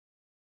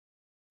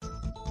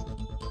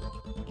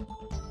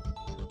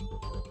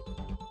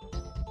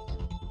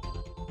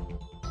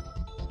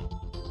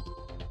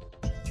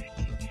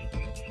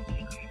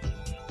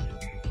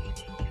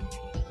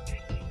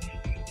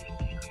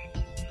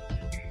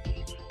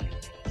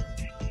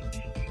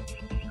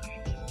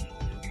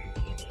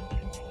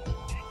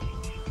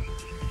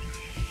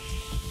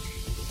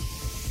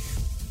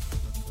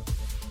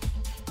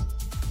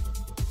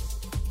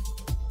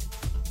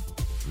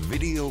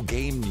video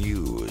game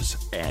news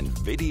and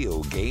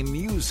video game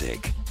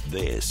music.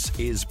 This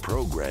is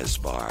Progress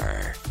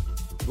Bar.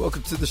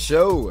 Welcome to the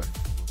show.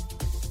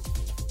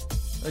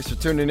 Thanks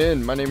for tuning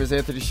in. My name is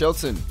Anthony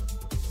Shelton.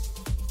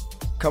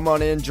 Come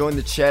on in, join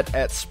the chat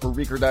at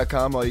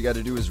Spreaker.com. All you got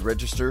to do is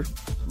register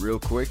real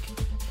quick,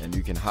 and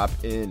you can hop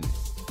in.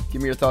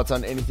 Give me your thoughts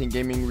on anything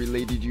gaming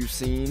related you've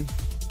seen.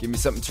 Give me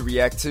something to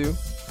react to.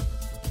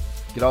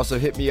 You can also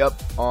hit me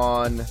up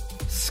on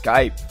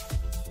Skype.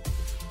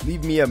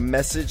 Leave me a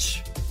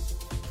message,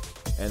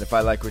 and if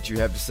I like what you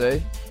have to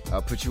say, I'll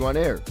put you on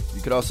air.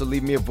 You could also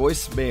leave me a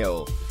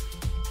voicemail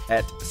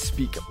at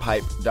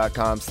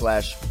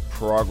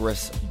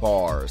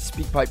speakpipe.com/progressbar.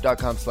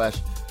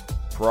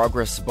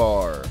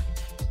 speakpipe.com/progressbar.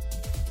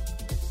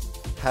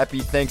 Happy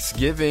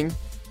Thanksgiving.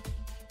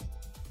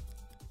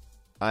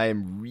 I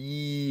am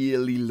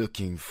really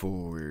looking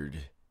forward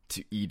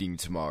to eating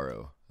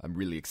tomorrow. I'm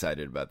really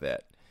excited about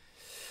that.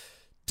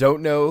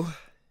 Don't know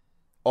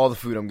all the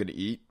food I'm going to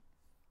eat.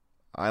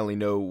 I only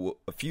know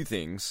a few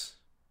things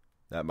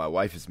that my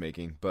wife is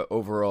making, but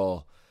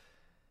overall,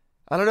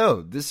 I don't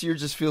know. This year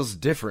just feels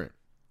different.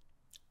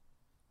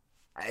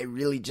 I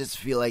really just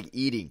feel like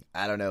eating.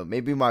 I don't know.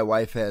 Maybe my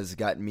wife has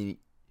gotten me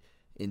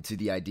into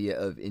the idea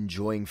of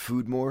enjoying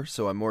food more,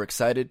 so I'm more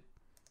excited.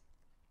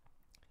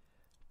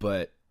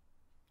 But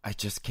I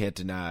just can't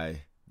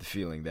deny the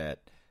feeling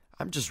that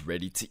I'm just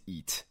ready to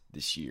eat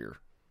this year.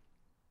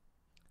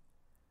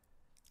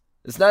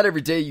 It's not every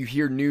day you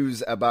hear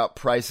news about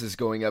prices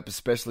going up,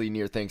 especially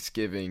near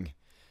Thanksgiving.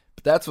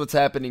 But that's what's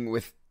happening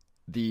with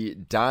the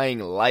Dying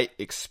Light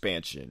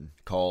expansion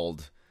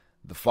called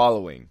The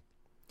Following.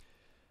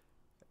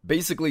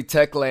 Basically,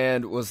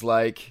 Techland was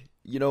like,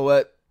 you know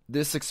what?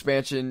 This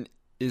expansion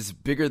is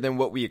bigger than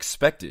what we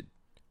expected.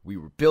 We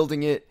were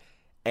building it,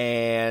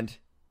 and,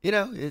 you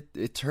know,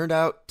 it turned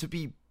out to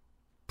be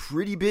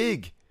pretty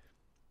big.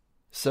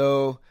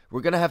 So, we're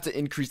going to have to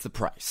increase the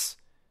price.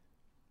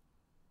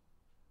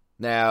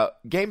 Now,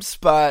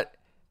 GameSpot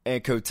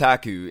and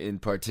Kotaku in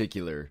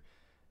particular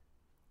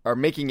are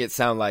making it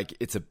sound like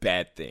it's a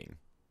bad thing.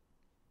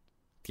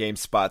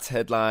 GameSpot's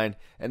headline,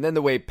 and then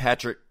the way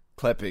Patrick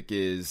Klepek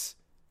is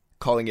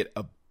calling it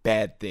a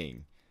bad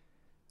thing.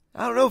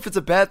 I don't know if it's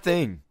a bad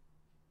thing.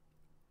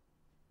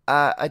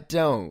 I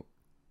don't.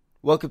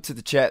 Welcome to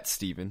the chat,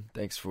 Steven.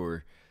 Thanks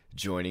for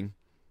joining.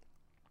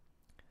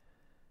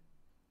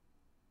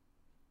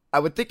 I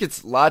would think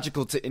it's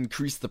logical to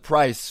increase the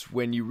price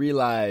when you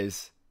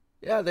realize,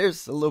 yeah,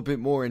 there's a little bit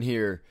more in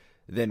here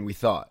than we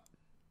thought.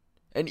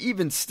 And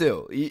even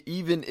still,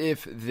 even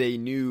if they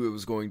knew it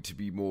was going to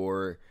be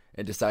more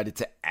and decided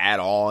to add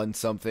on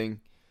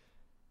something,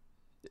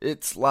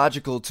 it's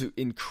logical to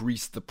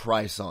increase the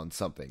price on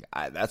something.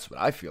 That's what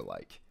I feel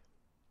like.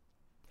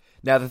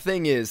 Now, the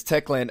thing is,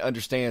 Techland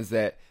understands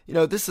that, you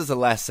know, this is a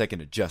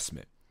last-second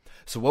adjustment.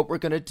 So what we're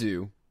going to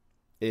do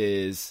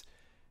is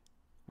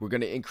we're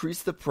going to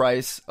increase the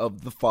price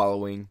of The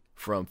Following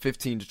from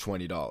 $15 to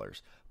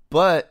 $20.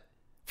 But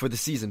for the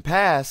season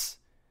pass,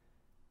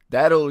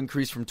 that'll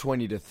increase from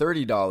 $20 to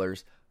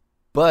 $30.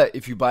 But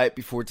if you buy it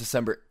before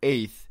December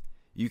 8th,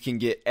 you can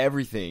get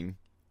everything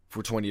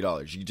for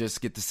 $20. You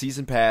just get the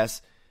season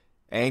pass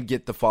and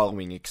get The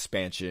Following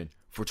expansion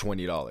for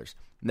 $20.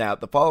 Now,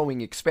 The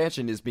Following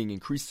expansion is being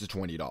increased to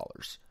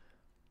 $20.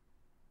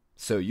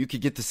 So you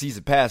could get the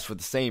season pass for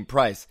the same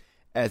price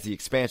as the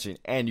expansion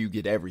and you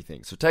get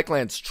everything. So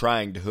Techland's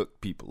trying to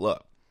hook people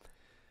up.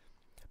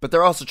 But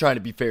they're also trying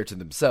to be fair to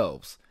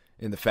themselves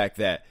in the fact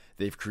that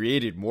they've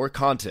created more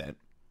content,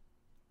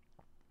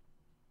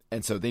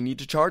 and so they need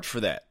to charge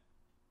for that.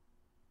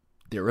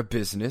 They're a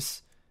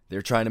business.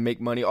 They're trying to make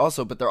money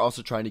also, but they're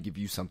also trying to give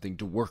you something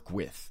to work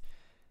with.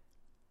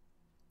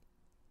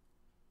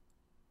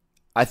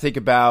 I think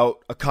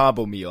about a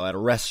combo meal at a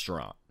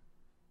restaurant.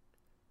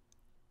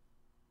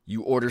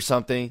 You order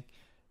something,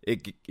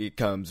 it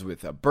comes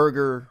with a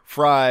burger,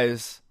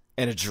 fries,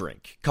 and a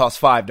drink.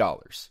 Costs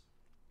 $5.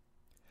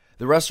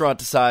 The restaurant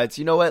decides,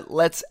 you know what,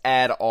 let's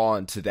add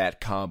on to that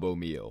combo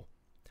meal.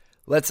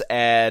 Let's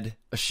add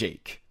a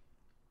shake.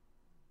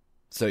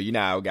 So you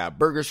now got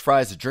burgers,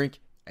 fries, a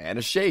drink, and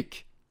a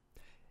shake.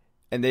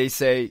 And they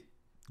say,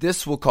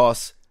 this will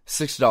cost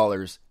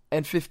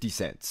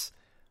 $6.50.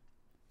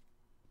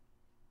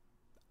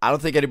 I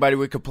don't think anybody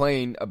would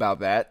complain about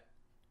that.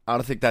 I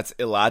don't think that's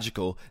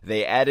illogical.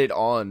 They added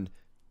on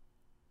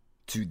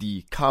to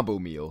the combo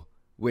meal,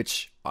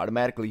 which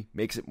automatically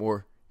makes it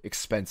more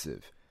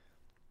expensive.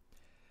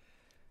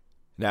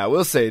 Now, I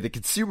will say, the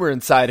consumer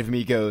inside of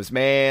me goes,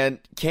 man,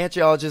 can't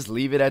y'all just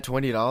leave it at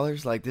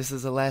 $20? Like, this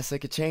is a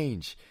last-second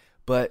change.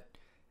 But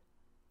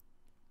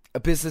a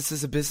business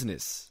is a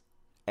business,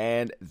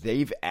 and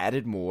they've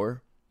added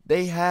more.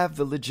 They have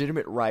the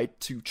legitimate right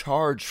to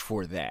charge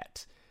for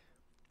that.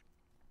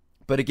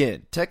 But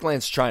again,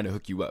 Techland's trying to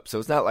hook you up, so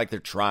it's not like they're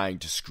trying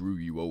to screw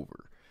you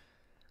over.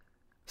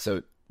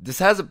 So this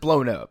hasn't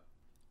blown up.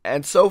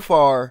 And so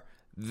far,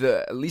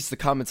 at least the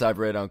comments I've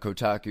read on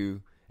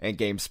Kotaku and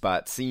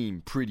GameSpot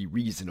seem pretty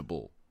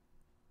reasonable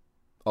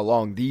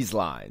along these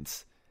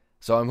lines.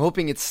 So I'm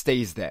hoping it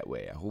stays that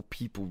way. I hope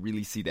people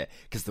really see that.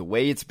 Because the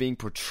way it's being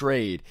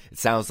portrayed, it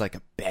sounds like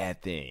a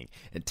bad thing.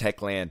 And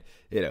Techland,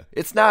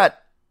 it's not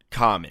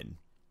common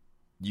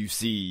you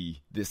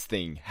see this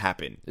thing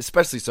happen.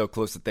 Especially so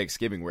close to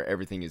Thanksgiving where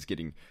everything is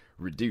getting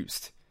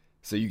reduced.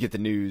 So you get the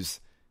news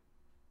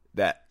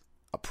that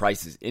a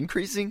price is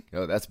increasing?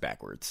 Oh, that's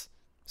backwards.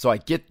 So I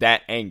get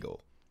that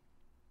angle.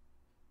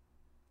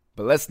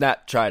 But let's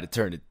not try to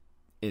turn it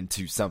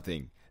into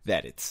something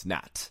that it's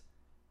not.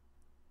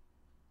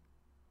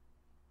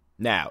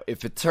 Now,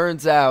 if it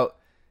turns out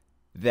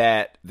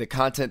that the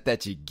content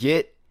that you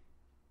get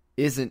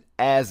isn't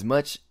as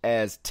much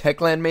as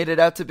Techland made it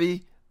out to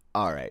be,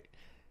 alright.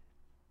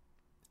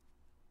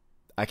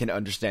 I can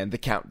understand the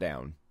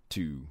countdown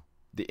to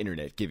the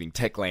internet giving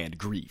Techland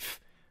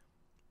grief.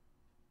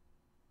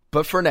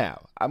 But for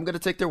now, I'm going to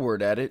take their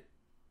word at it.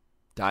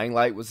 Dying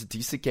Light was a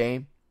decent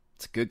game.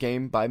 It's a good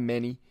game by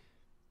many.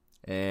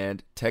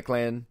 And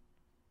Techland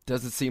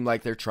doesn't seem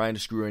like they're trying to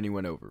screw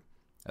anyone over.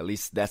 At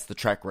least that's the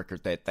track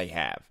record that they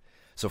have.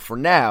 So for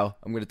now,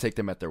 I'm going to take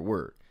them at their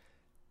word.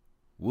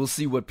 We'll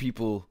see what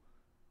people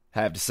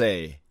have to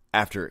say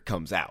after it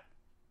comes out.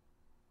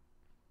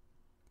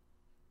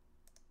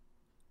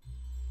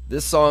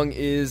 This song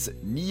is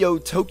Neo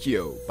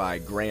Tokyo by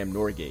Graham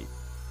Norgate.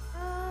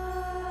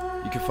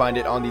 You can find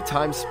it on the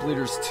Time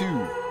Splitters 2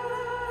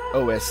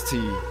 OST,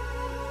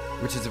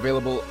 which is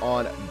available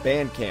on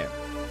Bandcamp.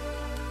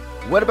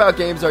 What about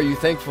games are you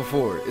thankful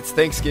for? It's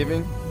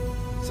Thanksgiving,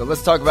 so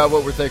let's talk about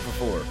what we're thankful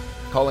for.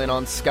 Call in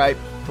on Skype,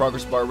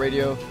 Progress Bar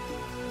Radio,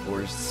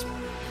 or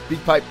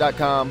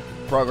speakpipe.com,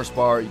 Progress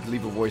Bar. You can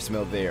leave a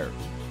voicemail there.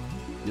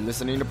 You're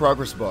listening to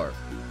Progress Bar.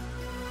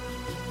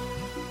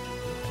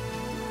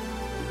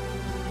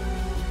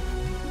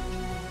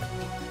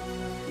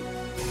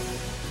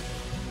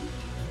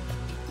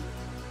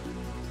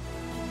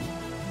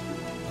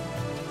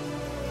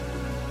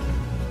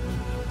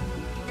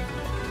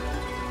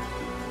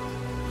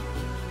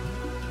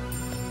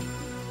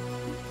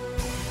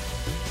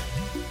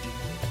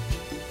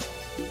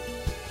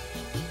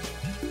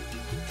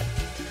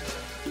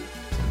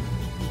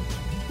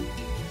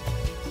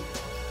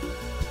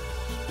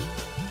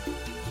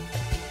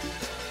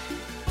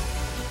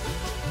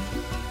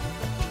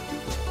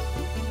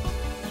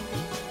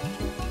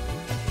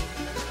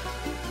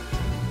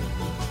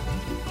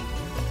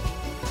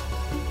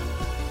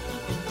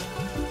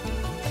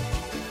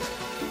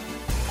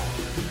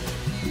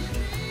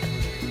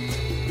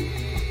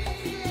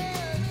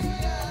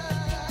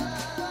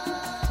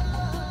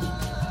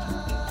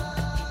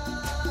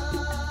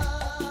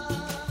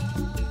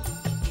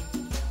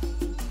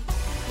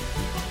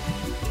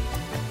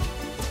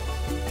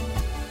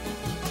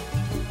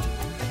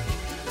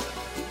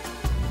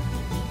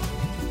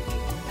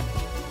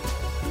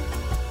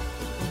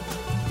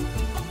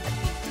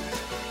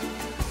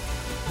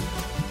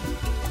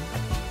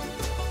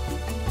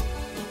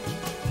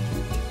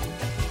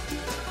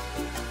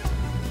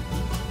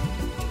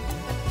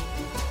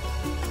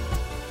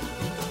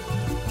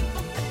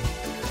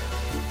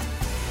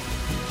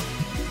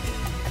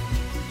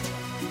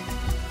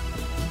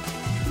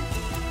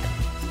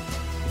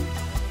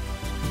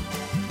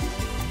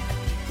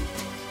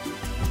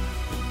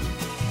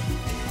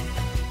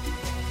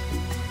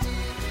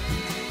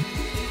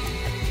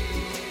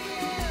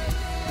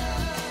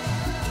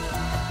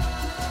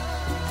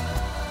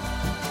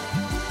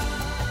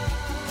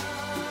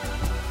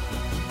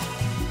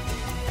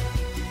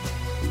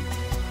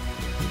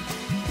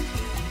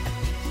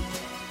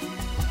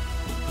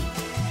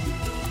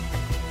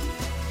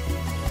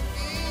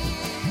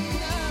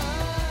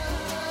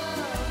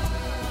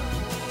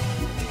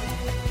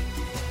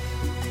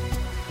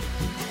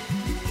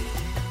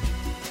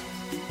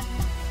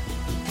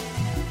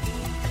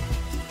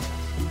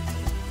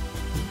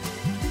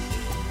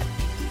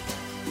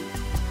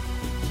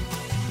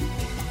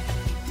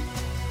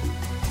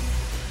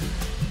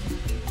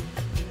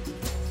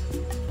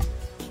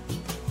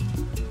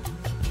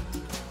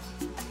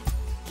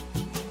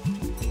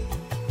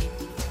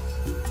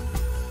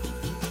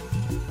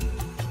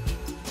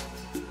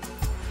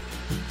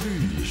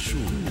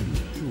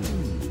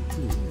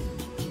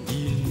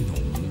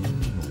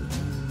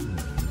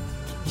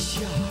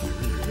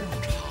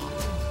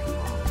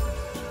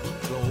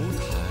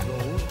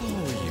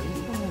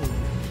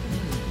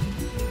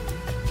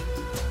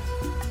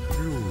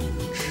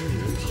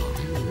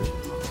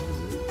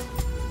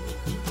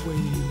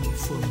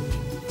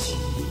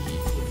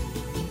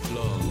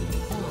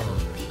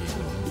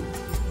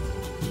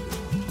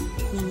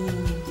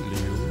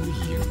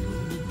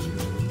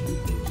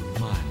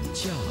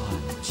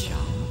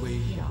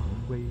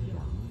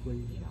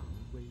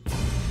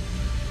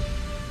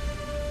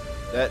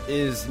 That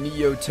is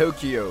Neo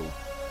Tokyo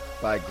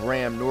by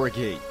Graham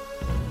Norgate.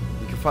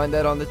 You can find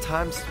that on the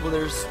Time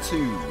Splitters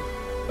 2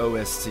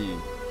 OST,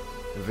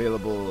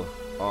 available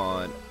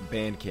on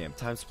Bandcamp.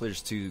 Time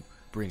Splitters 2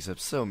 brings up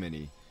so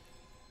many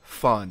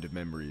fond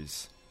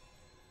memories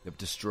of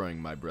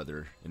destroying my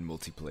brother in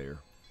multiplayer.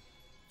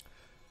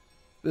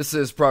 This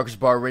is Progress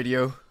Bar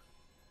Radio.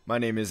 My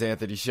name is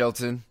Anthony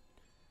Shelton.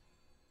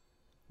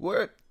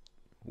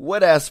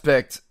 What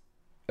aspect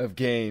of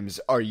games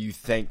are you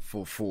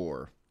thankful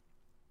for?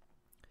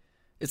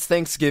 It's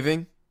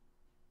Thanksgiving.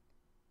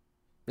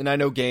 And I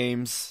know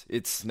games,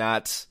 it's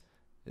not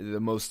the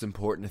most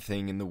important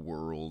thing in the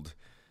world.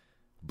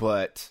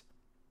 But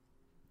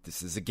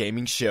this is a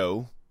gaming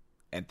show,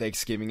 and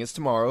Thanksgiving is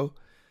tomorrow.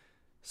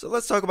 So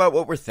let's talk about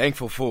what we're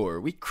thankful for.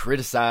 We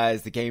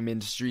criticize the game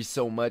industry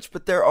so much,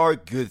 but there are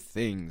good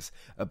things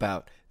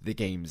about the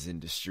games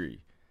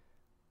industry.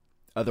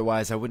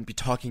 Otherwise, I wouldn't be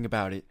talking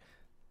about it,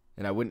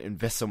 and I wouldn't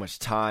invest so much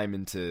time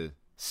into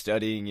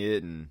studying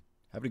it and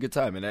having a good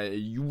time. And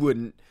you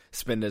wouldn't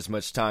spend as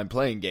much time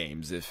playing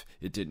games if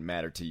it didn't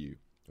matter to you,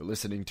 or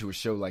listening to a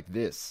show like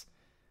this.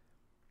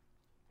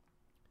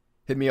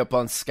 Hit me up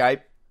on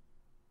Skype,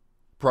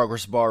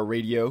 Progress Bar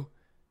Radio.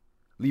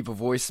 Leave a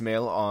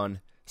voicemail on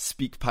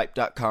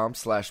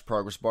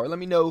speakpipe.com/progressbar. Let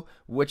me know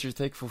what you're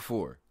thankful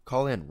for.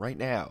 Call in right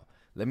now.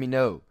 Let me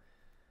know.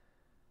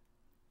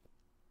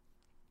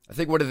 I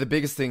think one of the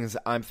biggest things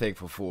I'm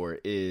thankful for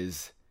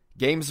is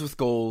Games with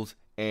Gold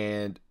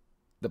and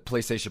the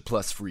PlayStation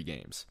Plus free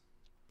games.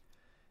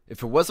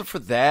 If it wasn't for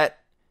that,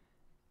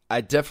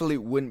 I definitely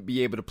wouldn't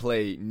be able to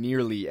play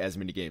nearly as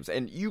many games.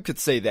 And you could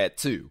say that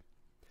too.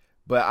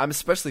 But I'm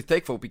especially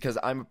thankful because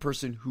I'm a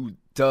person who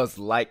does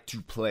like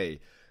to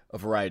play a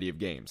variety of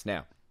games.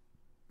 Now,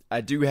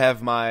 I do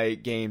have my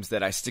games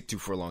that I stick to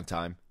for a long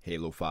time.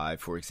 Halo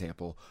 5, for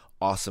example.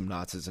 Awesome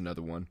Knots is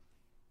another one.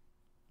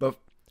 But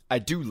I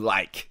do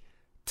like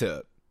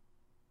to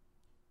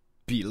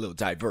be a little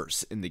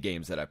diverse in the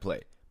games that I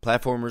play.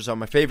 Platformers are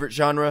my favorite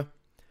genre.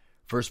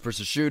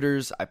 First-person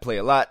shooters, I play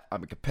a lot.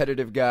 I'm a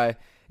competitive guy.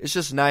 It's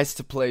just nice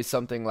to play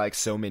something like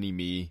So Many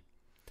Me.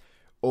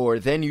 Or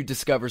then you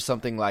discover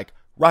something like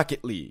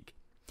Rocket League.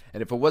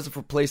 And if it wasn't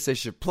for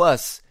PlayStation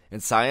Plus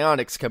and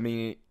Psyonix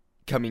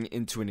coming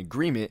into an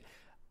agreement,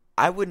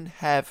 I wouldn't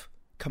have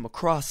come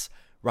across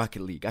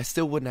Rocket League. I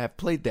still wouldn't have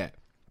played that.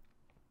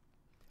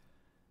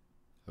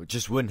 I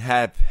just wouldn't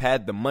have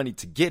had the money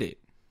to get it.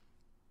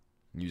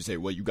 You say,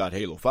 well, you got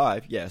Halo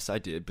 5. Yes, I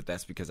did, but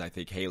that's because I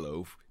think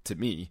Halo, to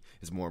me,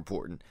 is more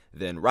important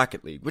than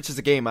Rocket League, which is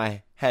a game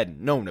I hadn't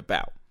known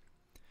about.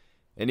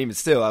 And even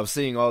still, I was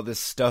seeing all this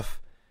stuff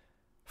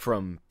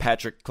from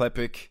Patrick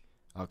Klepek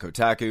on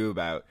Kotaku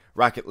about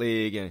Rocket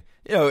League, and,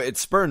 it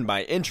spurned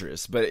my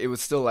interest, but it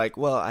was still like,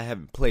 well, I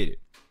haven't played it.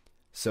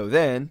 So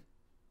then,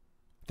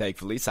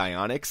 thankfully,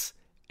 Psyonix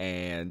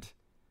and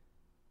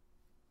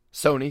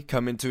Sony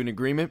come into an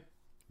agreement.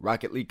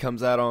 Rocket League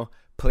comes out on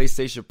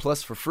PlayStation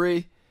Plus for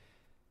free,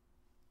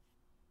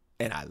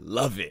 and I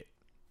love it.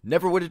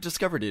 Never would have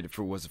discovered it if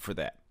it wasn't for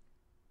that.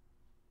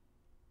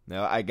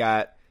 Now, I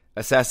got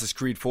Assassin's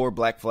Creed 4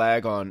 Black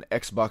Flag on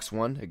Xbox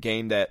One, a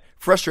game that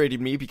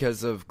frustrated me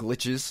because of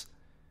glitches,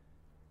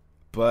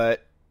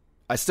 but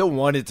I still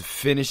wanted to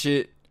finish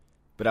it,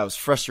 but I was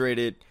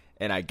frustrated,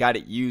 and I got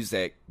it used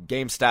at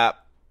GameStop,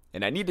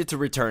 and I needed to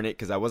return it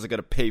because I wasn't going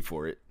to pay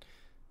for it,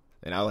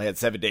 and I only had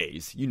 7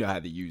 days. You know how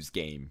the used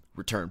game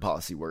return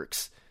policy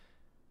works.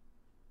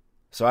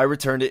 So I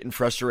returned it in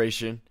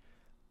frustration,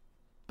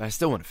 but I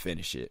still want to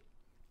finish it.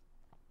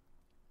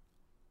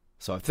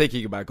 So I'm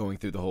thinking about going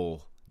through the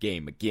whole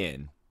game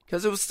again,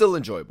 because it was still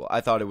enjoyable.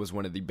 I thought it was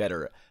one of the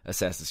better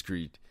Assassin's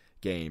Creed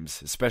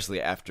games, especially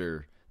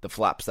after the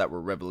flops that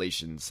were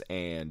Revelations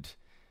and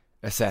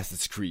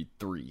Assassin's Creed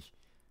 3.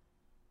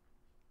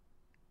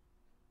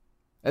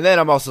 And then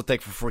I'm also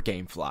thankful for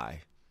GameFly.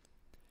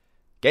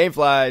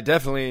 GameFly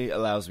definitely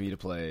allows me to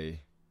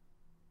play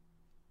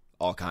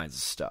all kinds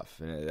of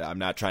stuff. I'm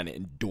not trying to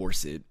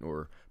endorse it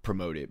or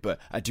promote it, but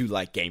I do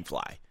like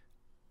GameFly.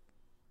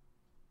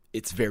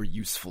 It's very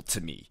useful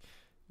to me.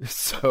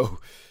 So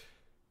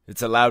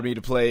it's allowed me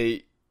to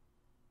play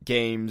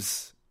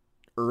games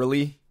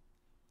early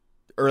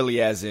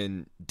as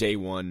in day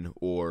one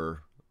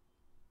or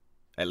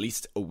at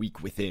least a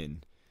week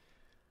within.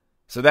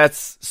 So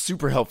that's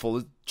super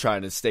helpful,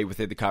 trying to stay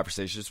within the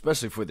conversation,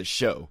 especially for the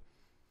show.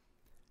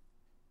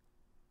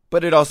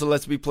 But it also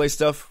lets me play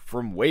stuff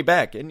from way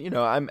back. And,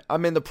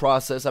 I'm in the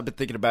process. I've been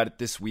thinking about it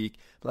this week.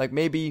 Like,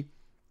 maybe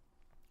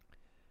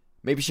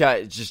should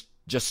I just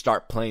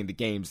start playing the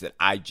games that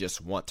I just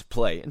want to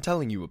play and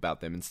telling you about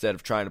them instead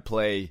of trying to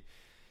play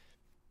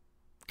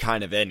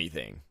kind of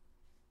anything.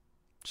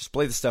 Just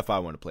play the stuff I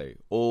want to play.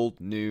 Old,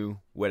 new,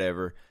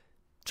 whatever.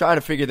 Trying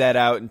to figure that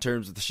out in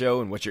terms of the show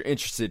and what you're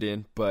interested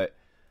in. But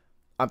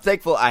I'm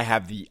thankful I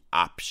have the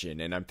option,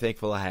 and I'm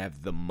thankful I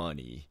have the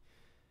money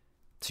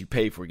to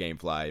pay for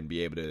GameFly and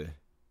be able to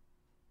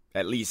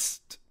at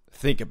least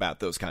think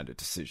about those kind of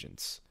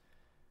decisions.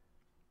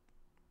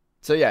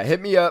 So yeah, hit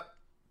me up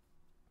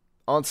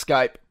on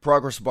Skype,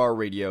 Progress Bar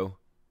Radio.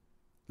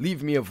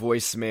 Leave me a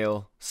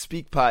voicemail,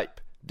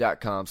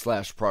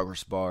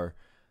 speakpipe.com/progressbar.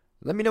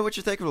 Let me know what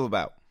you're thankful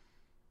about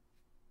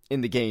in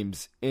the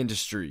games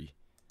industry.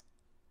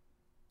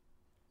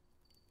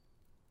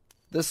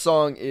 This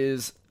song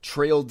is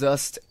Trail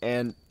Dust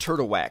and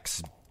Turtle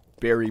Wax,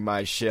 Bury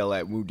My Shell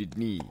at Wounded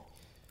Knee.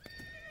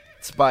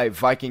 It's by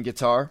Viking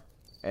Guitar.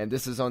 And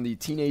this is on the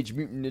Teenage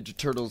Mutant Ninja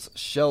Turtles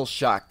Shell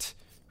Shocked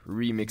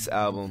remix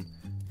album,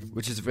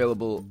 which is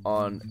available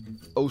on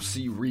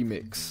OC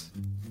Remix.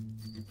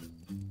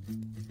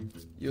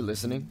 You're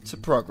listening to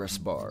Progress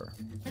Bar.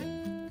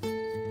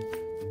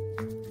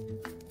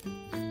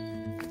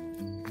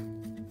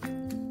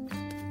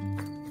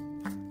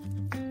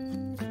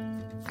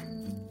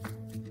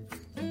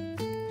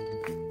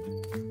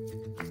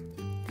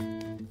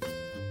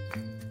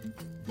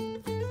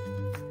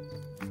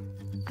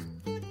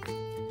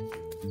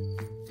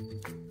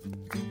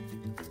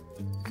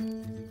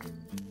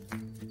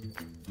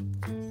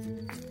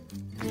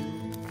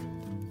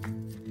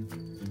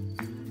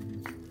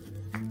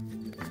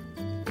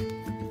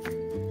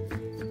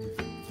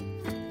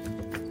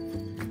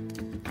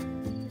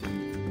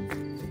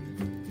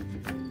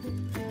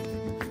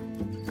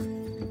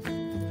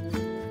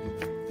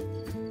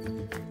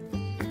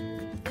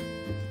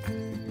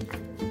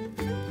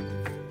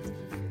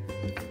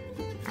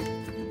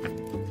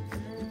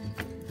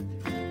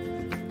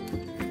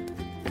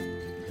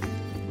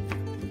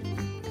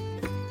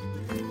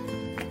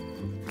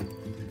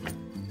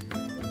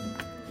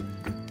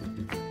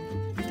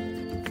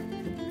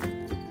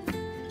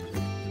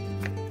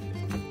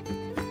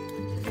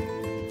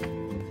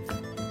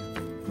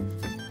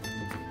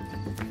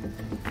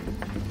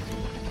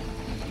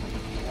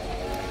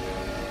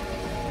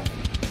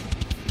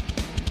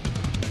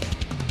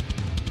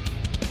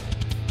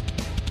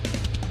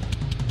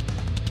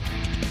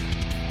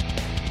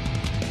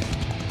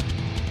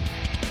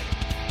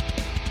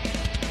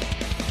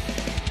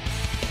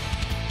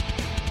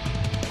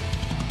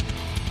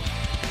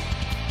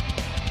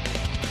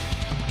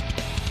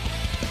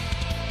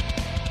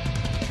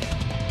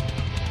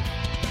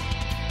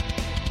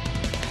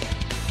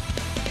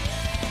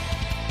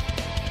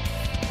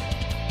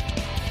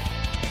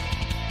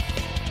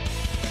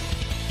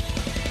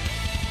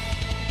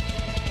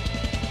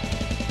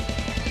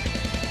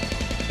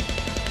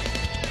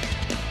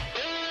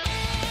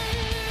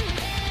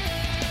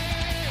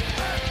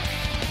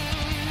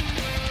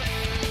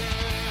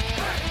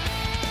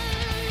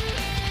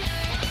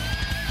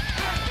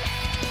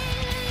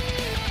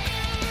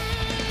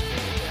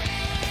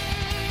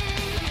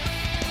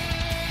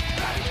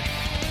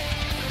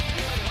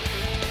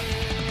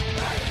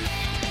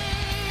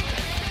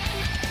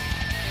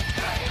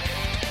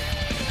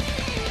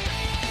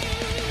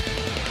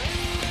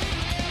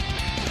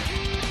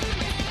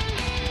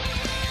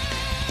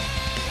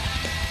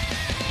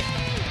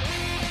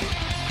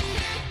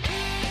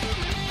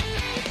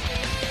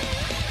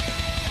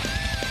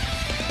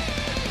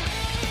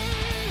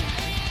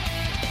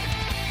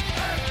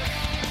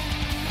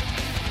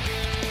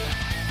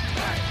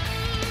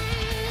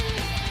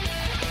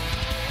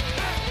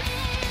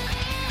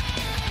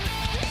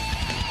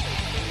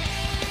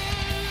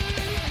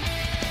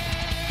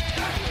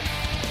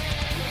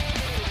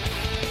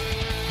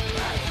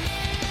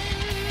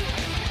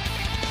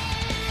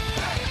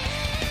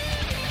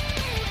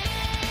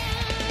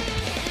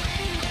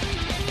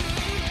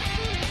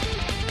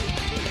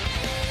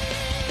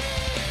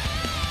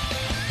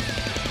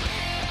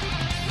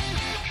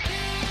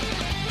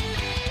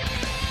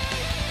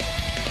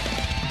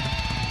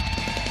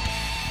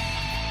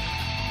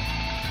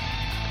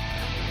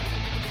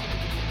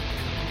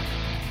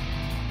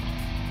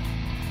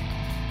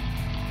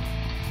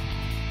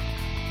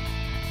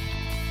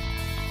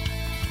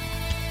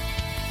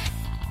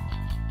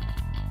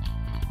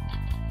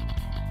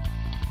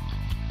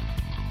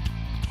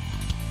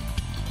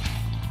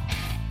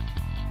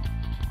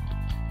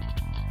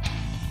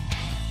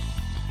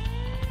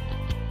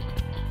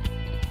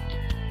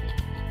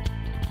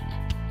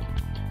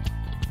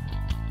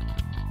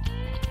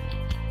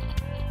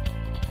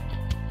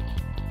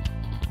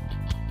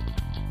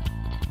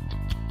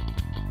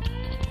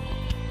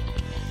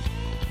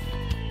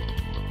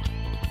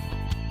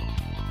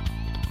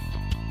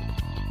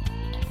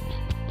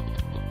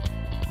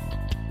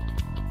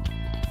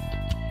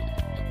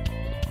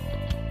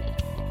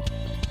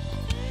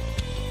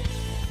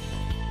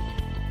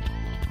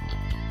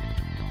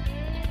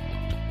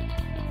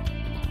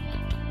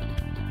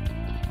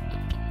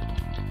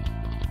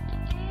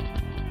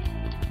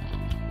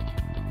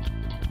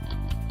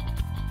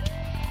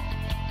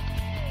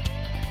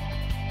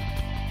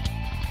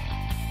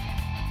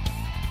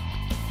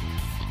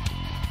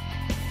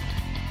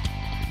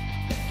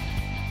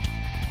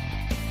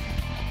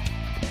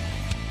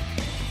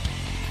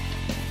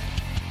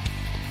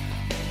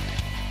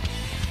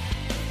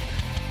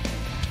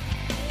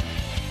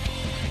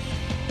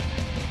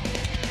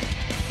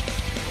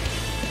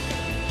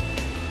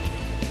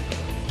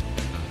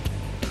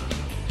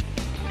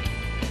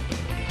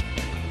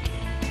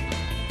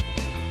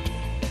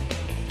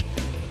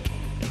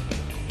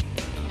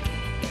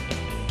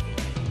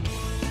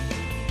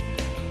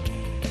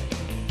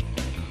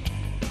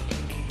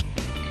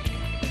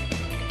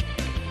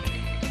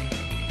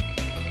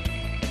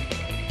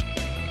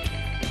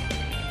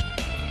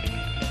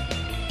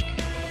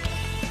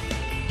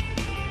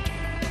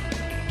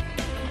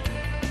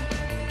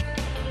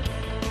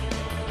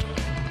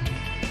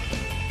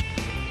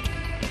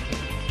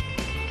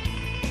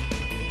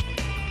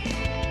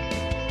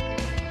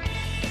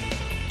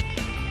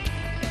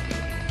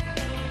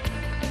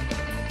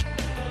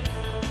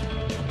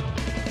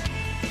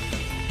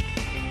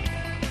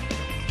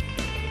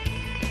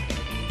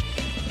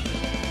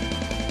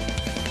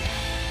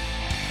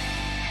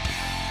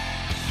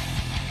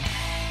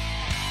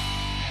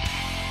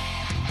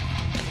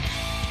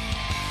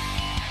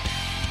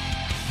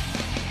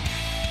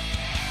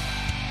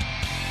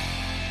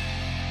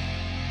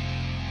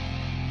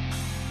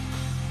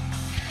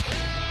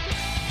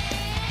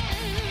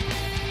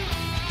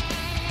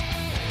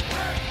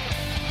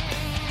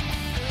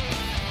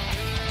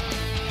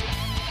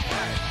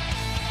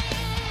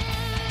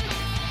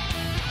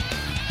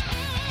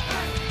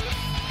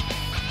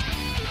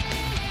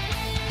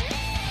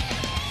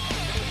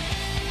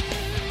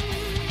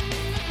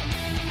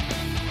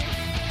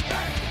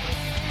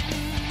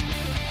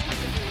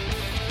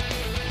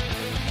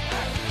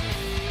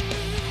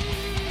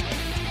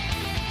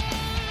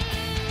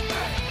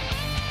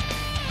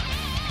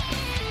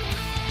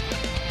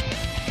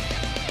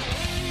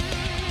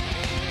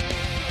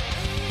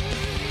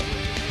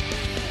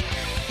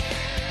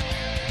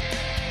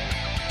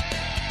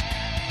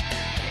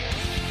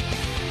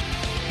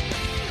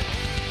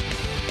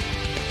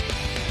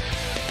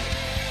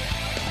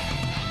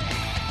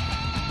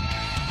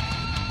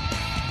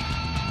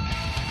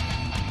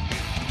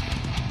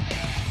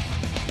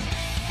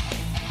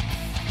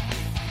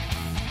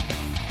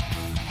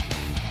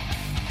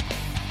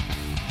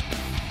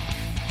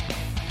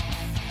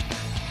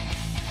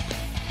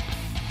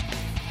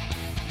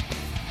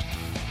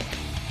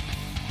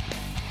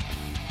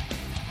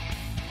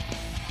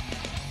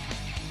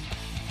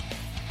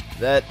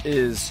 That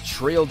is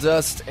Trail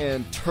Dust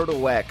and Turtle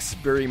Wax,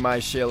 Bury My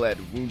Shell at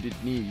Wounded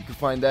Knee. You can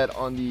find that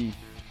on the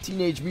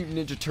Teenage Mutant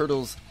Ninja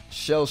Turtles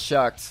Shell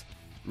Shocked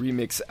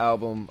remix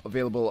album,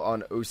 available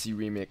on OC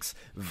Remix.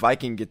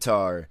 Viking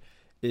Guitar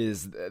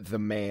is the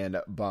man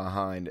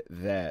behind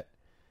that.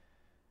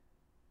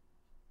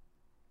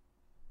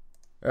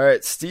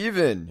 Alright,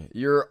 Steven,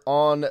 you're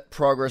on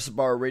Progress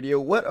Bar Radio.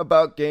 What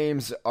about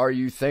games are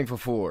you thankful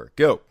for?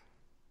 Go.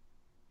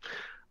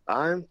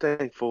 I'm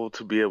thankful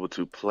to be able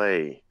to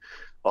play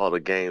all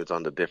the games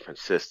on the different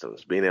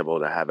systems, being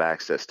able to have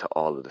access to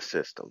all of the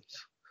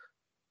systems.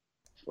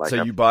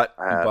 So you bought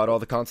all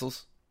the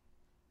consoles?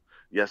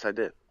 Yes, I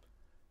did.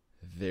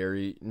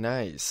 Very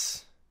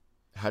nice.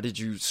 How did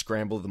you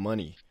scramble the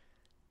money?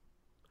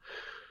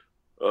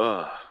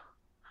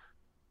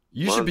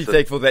 You should be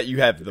thankful that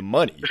you have the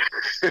money,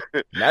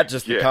 not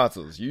just the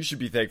consoles. You should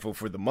be thankful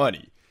for the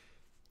money.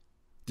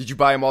 Did you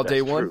buy them all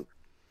day one?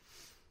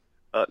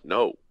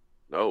 No.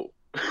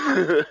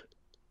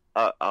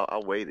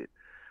 I waited.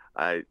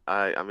 I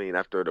mean,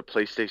 after the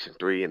PlayStation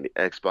 3 and the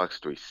Xbox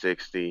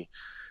 360,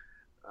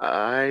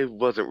 I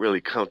wasn't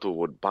really comfortable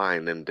with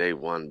buying them day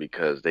one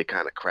because they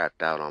kind of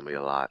crapped out on me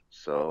a lot.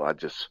 So I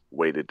just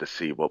waited to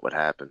see what would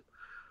happen.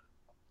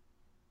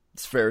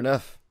 It's fair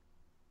enough.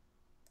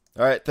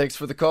 All right, thanks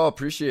for the call.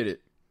 Appreciate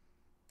it.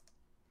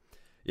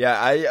 Yeah,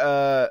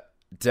 I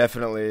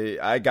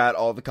got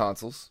all the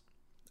consoles.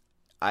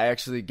 I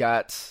actually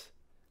got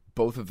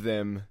both of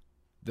them,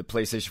 the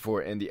PlayStation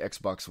 4 and the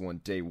Xbox One,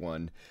 day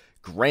one.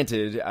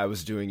 Granted, I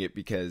was doing it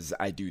because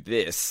I do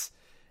this,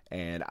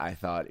 and I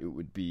thought it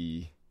would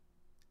be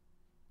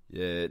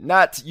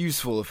not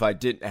useful if I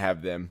didn't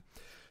have them.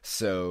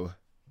 So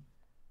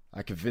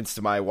I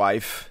convinced my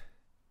wife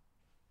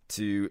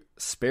to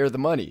spare the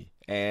money.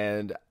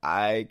 And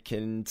I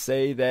can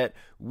say that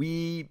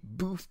we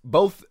both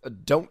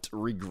don't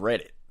regret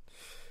it.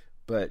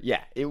 But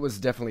yeah, it was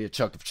definitely a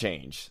chunk of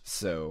change.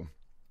 So,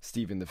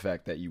 Steven, the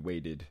fact that you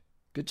waited,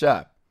 good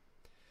job.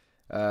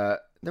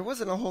 There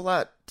wasn't a whole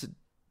lot to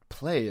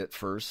play at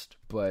first,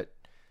 but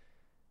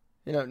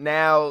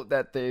now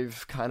that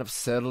they've kind of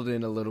settled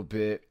in a little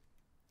bit,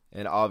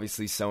 and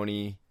obviously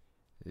Sony,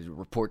 the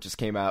report just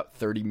came out,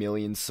 30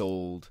 million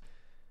sold.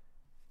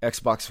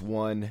 Xbox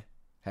One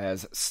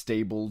has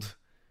stabled.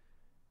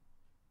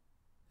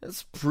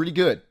 That's pretty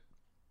good.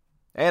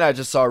 And I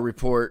just saw a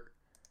report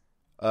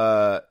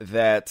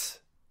that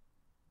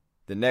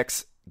the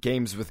next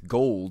games with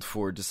gold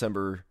for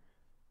December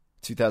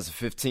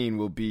 2015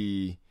 will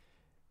be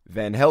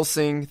Van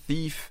Helsing,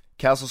 Thief,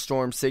 Castle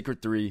Storm,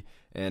 Sacred 3,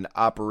 and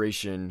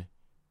Operation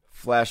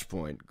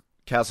Flashpoint.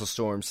 Castle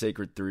Storm,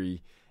 Sacred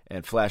 3,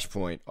 and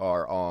Flashpoint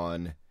are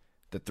on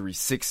the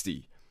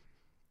 360.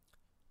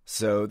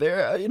 So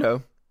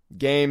they're,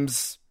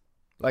 games,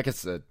 like I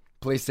said,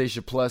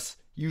 PlayStation Plus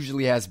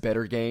usually has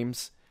better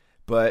games,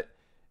 but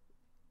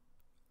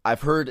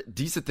I've heard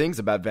decent things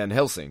about Van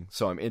Helsing,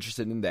 so I'm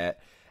interested in that.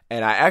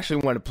 And I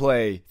actually want to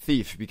play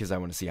Thief because I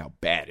want to see how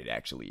bad it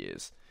actually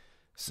is.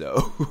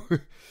 So,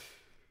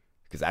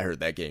 because I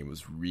heard that game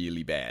was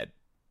really bad.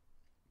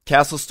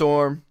 Castle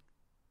Storm,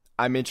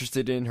 I'm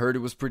interested in. Heard it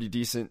was pretty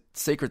decent.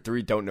 Sacred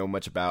 3, don't know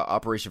much about.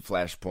 Operation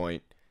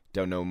Flashpoint,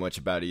 don't know much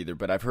about either,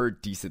 but I've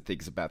heard decent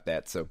things about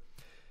that, so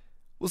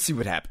we'll see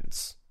what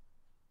happens.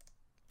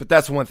 But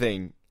that's one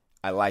thing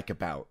I like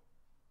about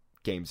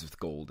games with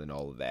gold and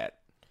all of that.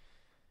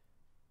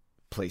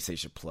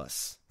 PlayStation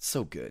Plus.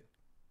 So good.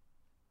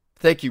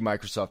 Thank you,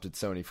 Microsoft and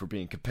Sony, for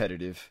being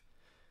competitive.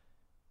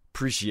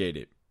 Appreciate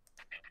it.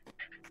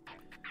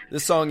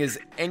 This song is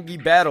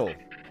Engi Battle.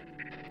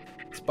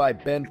 It's by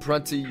Ben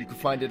Prunty. You can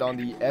find it on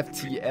the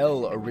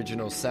FTL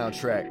original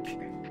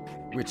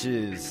soundtrack, which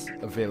is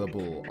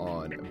available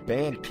on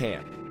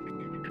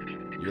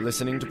Bandcamp. You're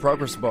listening to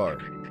Progress Bar.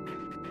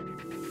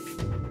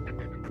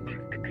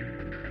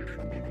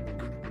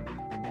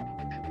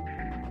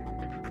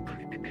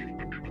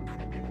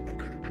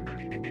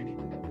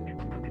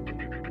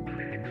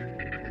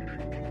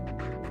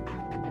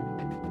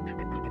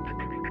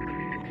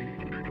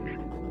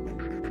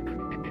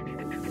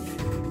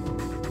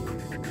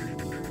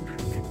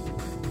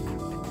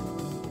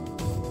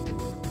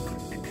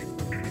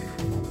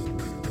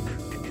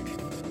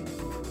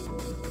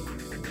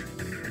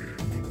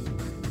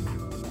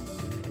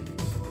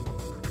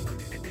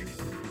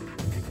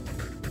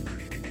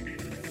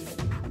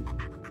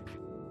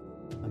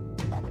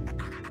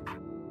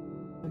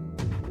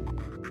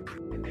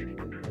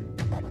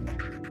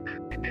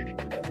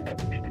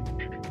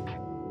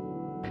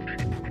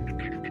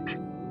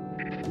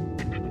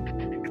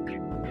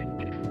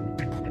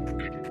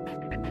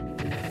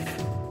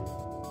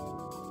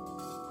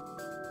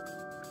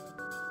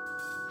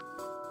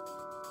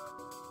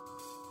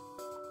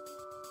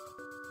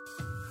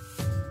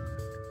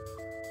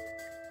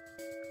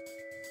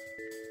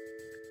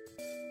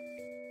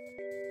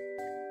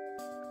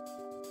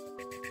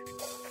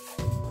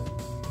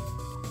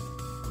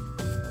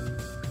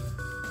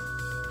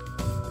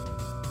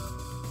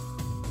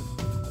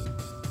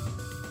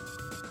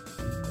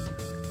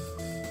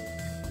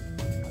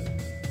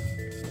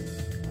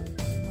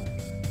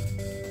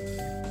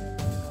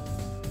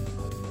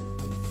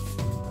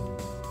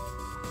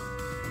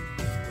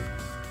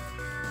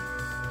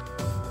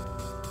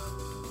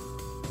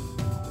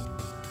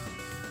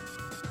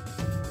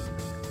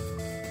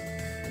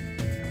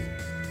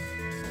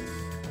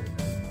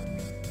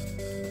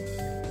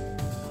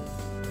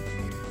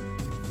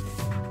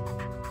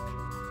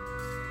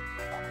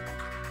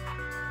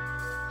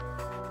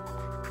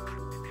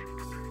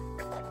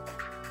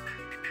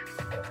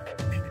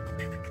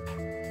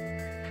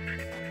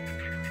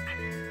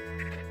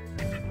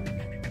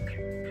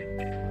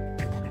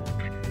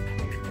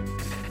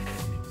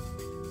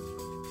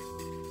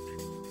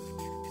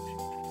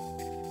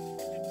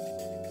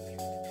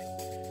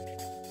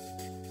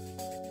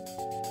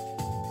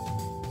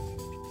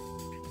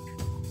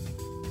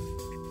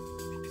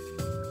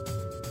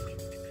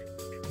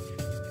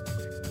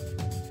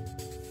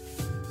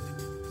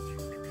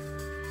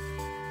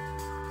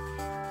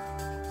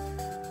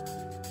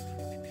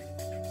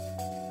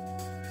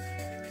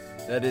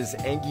 That is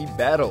Angie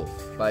Battle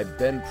by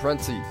Ben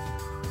Prunty.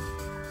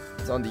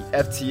 It's on the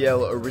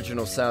FTL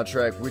original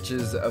soundtrack, which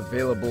is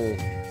available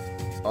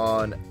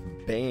on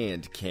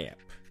Bandcamp.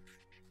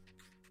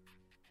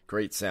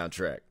 Great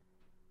soundtrack.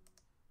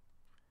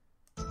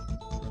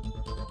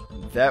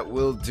 That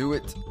will do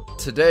it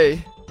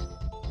today.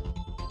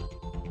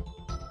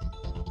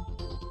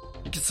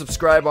 You can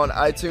subscribe on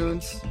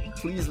iTunes.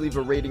 Please leave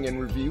a rating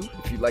and review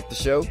if you like the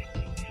show.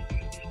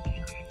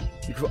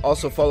 You can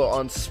also follow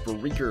on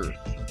Spreaker.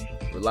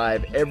 We're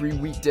live every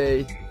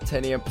weekday,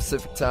 10 a.m.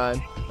 Pacific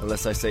time,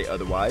 unless I say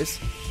otherwise.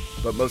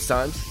 But most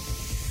times,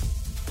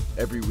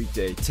 every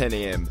weekday, 10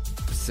 a.m.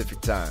 Pacific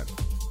time.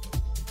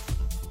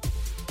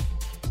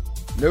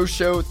 No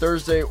show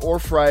Thursday or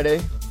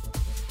Friday.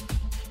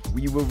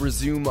 We will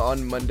resume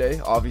on Monday.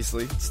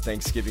 Obviously, it's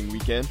Thanksgiving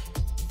weekend.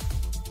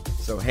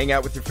 So hang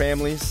out with your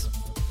families.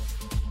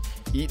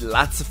 Eat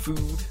lots of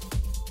food.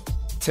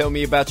 Tell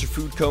me about your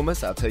food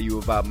comas. I'll tell you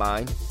about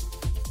mine.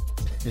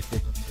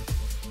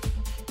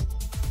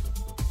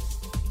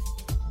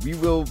 We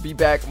will be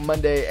back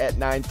Monday at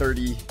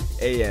 9:30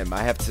 a.m.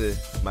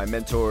 My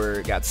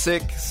mentor got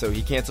sick, so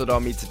he canceled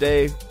on me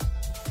today.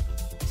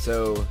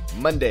 So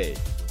Monday,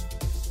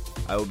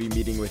 I will be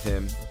meeting with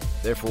him,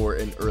 therefore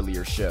an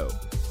earlier show.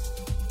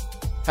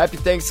 Happy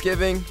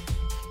Thanksgiving.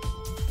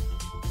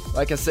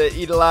 Like I said,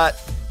 eat a lot.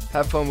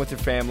 Have fun with your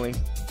family.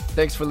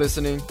 Thanks for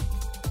listening.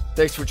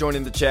 Thanks for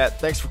joining the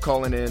chat. Thanks for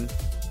calling in.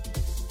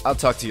 I'll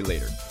talk to you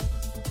later.